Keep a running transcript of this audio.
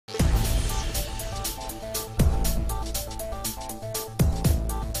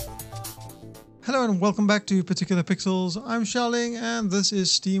Hello and welcome back to ParticularPixels. I'm Xiaoling and this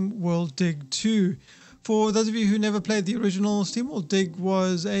is SteamWorld Dig 2. For those of you who never played the original, SteamWorld Dig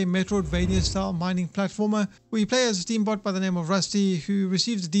was a Metroidvania style mining platformer where you play as a steambot by the name of Rusty who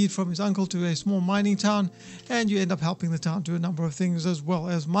receives a deed from his uncle to a small mining town, and you end up helping the town do a number of things as well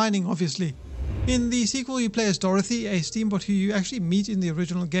as mining, obviously. In the sequel you play as Dorothy, a steambot who you actually meet in the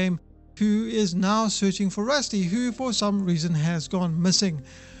original game, who is now searching for Rusty, who for some reason has gone missing.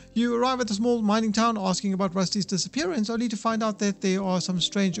 You arrive at the small mining town asking about Rusty's disappearance, only to find out that there are some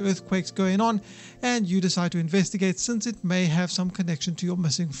strange earthquakes going on, and you decide to investigate since it may have some connection to your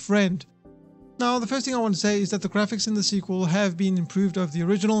missing friend. Now, the first thing I want to say is that the graphics in the sequel have been improved over the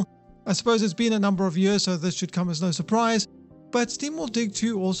original. I suppose it's been a number of years, so this should come as no surprise, but SteamWorld Dig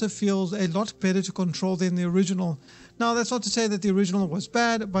 2 also feels a lot better to control than the original. Now, that's not to say that the original was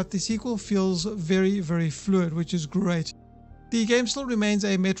bad, but the sequel feels very fluid, which is great. The game still remains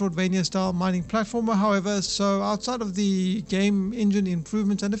a Metroidvania style mining platformer, however, so outside of the game engine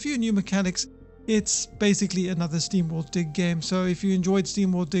improvements and a few new mechanics, it's basically another SteamWorld Dig game. So if you enjoyed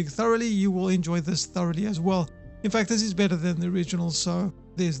SteamWorld Dig thoroughly, you will enjoy this thoroughly as well. In fact, this is better than the original, so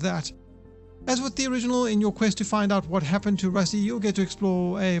there's that. As with the original, in your quest to find out what happened to Rusty, you'll get to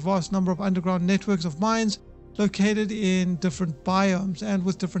explore a vast number of underground networks of mines located in different biomes and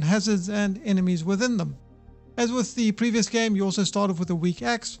with different hazards and enemies within them. As with the previous game, you also start off with a weak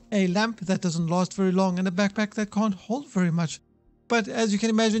axe, a lamp that doesn't last very long, and a backpack that can't hold very much. But as you can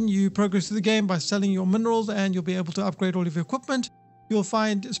imagine, you progress through the game by selling your minerals and you'll be able to upgrade all of your equipment. You'll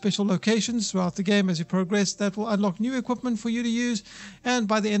find special locations throughout the game as you progress that will unlock new equipment for you to use, and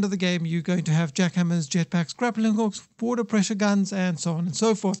by the end of the game you're going to have jackhammers, jetpacks, grappling hooks, water pressure guns, and so on and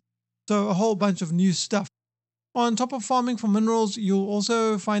so forth. So a whole bunch of new stuff. On top of farming for minerals, you'll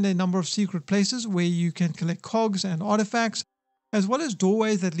also find a number of secret places where you can collect cogs and artifacts, as well as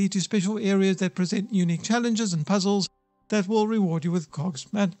doorways that lead to special areas that present unique challenges and puzzles that will reward you with cogs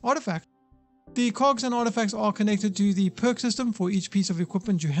and artifacts. The cogs and artifacts are connected to the perk system for each piece of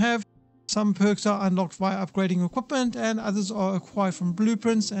equipment you have. Some perks are unlocked via upgrading equipment, and others are acquired from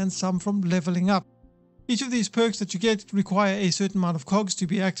blueprints and some from leveling up. Each of these perks that you get require a certain amount of cogs to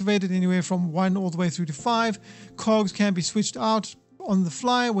be activated, anywhere from 1 all the way through to 5. Cogs can be switched out on the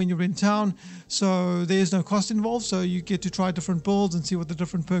fly when you're in town, so there's no cost involved, so you get to try different builds and see what the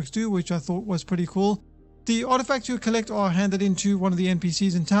different perks do, which I thought was pretty cool. The artifacts you collect are handed into one of the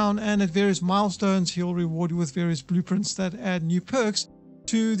NPCs in town, and at various milestones he'll reward you with various blueprints that add new perks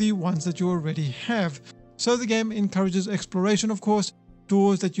to the ones that you already have. So the game encourages exploration, of course.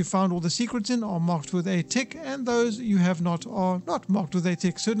 Doors that you found all the secrets in are marked with a tick, and those you have not are not marked with a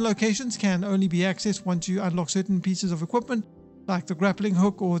tick. Certain locations can only be accessed once you unlock certain pieces of equipment, like the grappling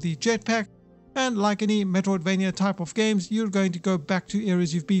hook or the jetpack, and like any Metroidvania type of games, you're going to go back to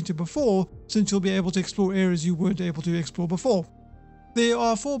areas you've been to before, since you'll be able to explore areas you weren't able to explore before. There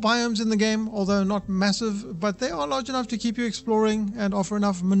are 4 biomes in the game, although not massive, but they are large enough to keep you exploring and offer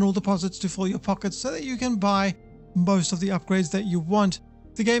enough mineral deposits to fill your pockets so that you can buy most of the upgrades that you want.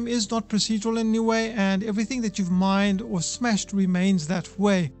 The game is not procedural in any way, and everything that you've mined or smashed remains that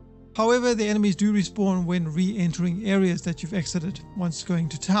way. However, the enemies do respawn when re-entering areas that you've exited once going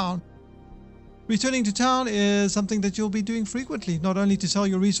to town. Returning to town is something that you'll be doing frequently, not only to sell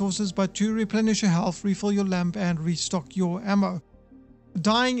your resources but to replenish your health, refill your lamp, and restock your ammo.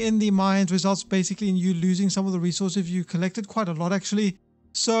 Dying in the mines results basically in you losing some of the resources you collected, quite a lot actually.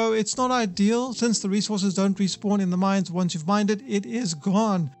 So it's not ideal, since the resources don't respawn in the mines once you've mined it, it is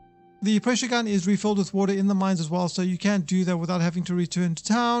gone. The pressure gun is refilled with water in the mines as well, so you can't do that without having to return to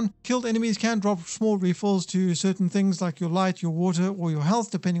town. Killed enemies can drop small refills to certain things like your light, your water, or your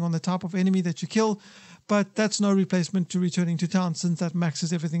health, depending on the type of enemy that you kill, but that's no replacement to returning to town since that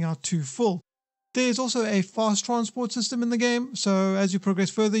maxes everything out to full. There's also a fast transport system in the game, so as you progress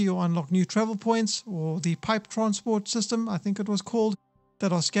further you'll unlock new travel points, or the pipe transport system I think it was called,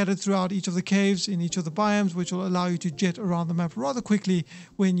 that are scattered throughout each of the caves in each of the biomes, which will allow you to jet around the map rather quickly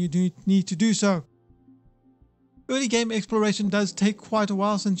when you do need to do so. Early game exploration does take quite a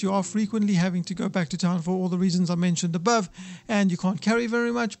while, since you are frequently having to go back to town for all the reasons I mentioned above, and you can't carry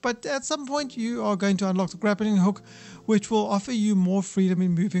very much, but at some point you are going to unlock the grappling hook, which will offer you more freedom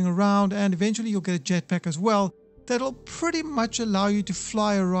in moving around, and eventually you'll get a jetpack as well that'll pretty much allow you to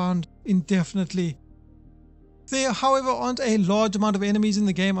fly around indefinitely. There, however, aren't a large amount of enemies in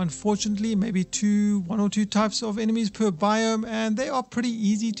the game, unfortunately, maybe 1 or 2 types of enemies per biome, and they are pretty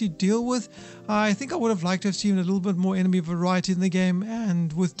easy to deal with. I think I would have liked to have seen a little bit more enemy variety in the game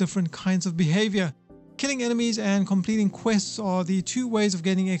and with different kinds of behavior. Killing enemies and completing quests are the 2 ways of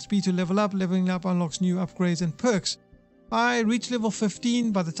getting XP to level up. Leveling up unlocks new upgrades and perks. I reached level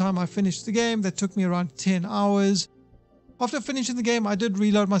 15 by the time I finished the game. That took me around 10 hours. After finishing the game, I did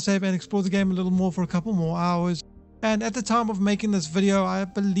reload my save and explore the game a little more for a couple more hours. And at the time of making this video, I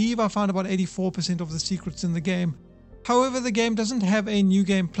believe I found about 84% of the secrets in the game. However, the game doesn't have a New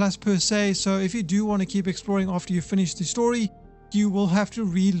Game Plus per se, so if you do want to keep exploring after you finish the story, you will have to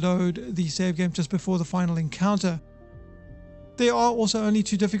reload the save game just before the final encounter. There are also only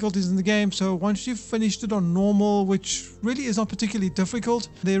 2 difficulties in the game, so once you've finished it on normal, which really is not particularly difficult,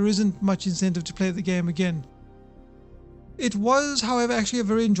 there isn't much incentive to play the game again. It was, however, actually a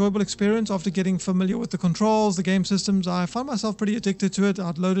very enjoyable experience after getting familiar with the controls, the game systems. I found myself pretty addicted to it.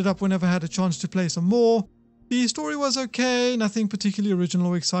 I'd load it up whenever I had a chance to play some more. The story was okay, nothing particularly original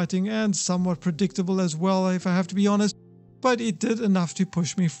or exciting, and somewhat predictable as well, if I have to be honest, but it did enough to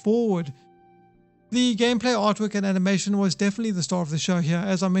push me forward. The gameplay, artwork and animation was definitely the star of the show here.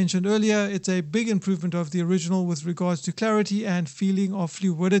 As I mentioned earlier, it's a big improvement over the original with regards to clarity and feeling of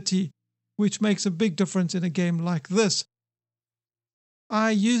fluidity, which makes a big difference in a game like this.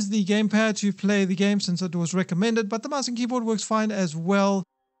 I used the gamepad to play the game since it was recommended, but the mouse and keyboard works fine as well.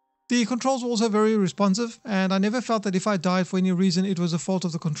 The controls were also very responsive, and I never felt that if I died for any reason it was a fault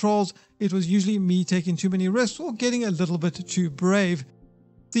of the controls. It was usually me taking too many risks or getting a little bit too brave.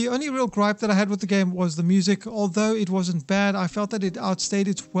 The only real gripe that I had with the game was the music. Although it wasn't bad, I felt that it outstayed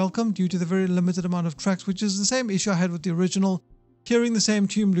its welcome due to the very limited amount of tracks, which is the same issue I had with the original. Hearing the same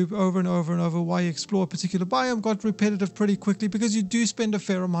tune loop over and over and over while you explore a particular biome got repetitive pretty quickly, because you do spend a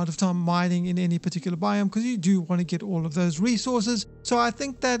fair amount of time mining in any particular biome because you do want to get all of those resources. So I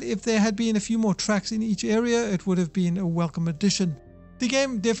think that if there had been a few more tracks in each area, it would have been a welcome addition. The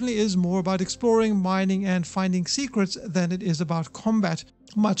game definitely is more about exploring, mining and finding secrets than it is about combat,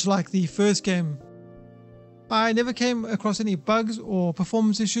 much like the first game. I never came across any bugs or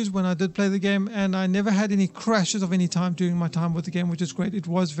performance issues when I did play the game, and I never had any crashes of any time during my time with the game, which is great. It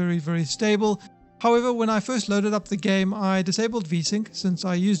was very, very stable. However, when I first loaded up the game, I disabled VSync since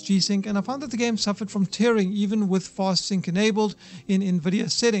I used G-Sync, and I found that the game suffered from tearing even with fast sync enabled in NVIDIA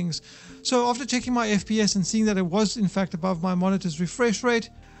settings. So after checking my FPS and seeing that it was in fact above my monitor's refresh rate,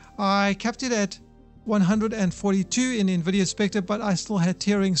 I capped it at 142 in NVIDIA Spectre, but I still had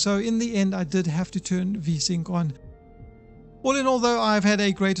tearing, so in the end I did have to turn VSync on. All in all though, I've had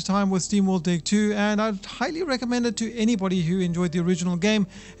a great time with SteamWorld Dig 2, and I'd highly recommend it to anybody who enjoyed the original game,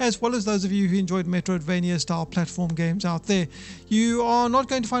 as well as those of you who enjoyed Metroidvania style platform games out there. You are not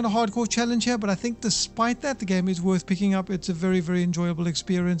going to find a hardcore challenge here, but I think despite that the game is worth picking up. It's a very, very enjoyable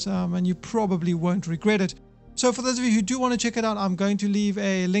experience, and you probably won't regret it. So for those of you who do want to check it out, I'm going to leave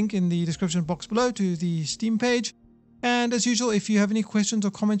a link in the description box below to the Steam page. And as usual, if you have any questions or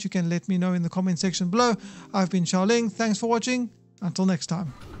comments, you can let me know in the comment section below. I've been Xiaoling. Thanks for watching. Until next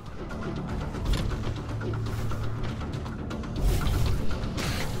time.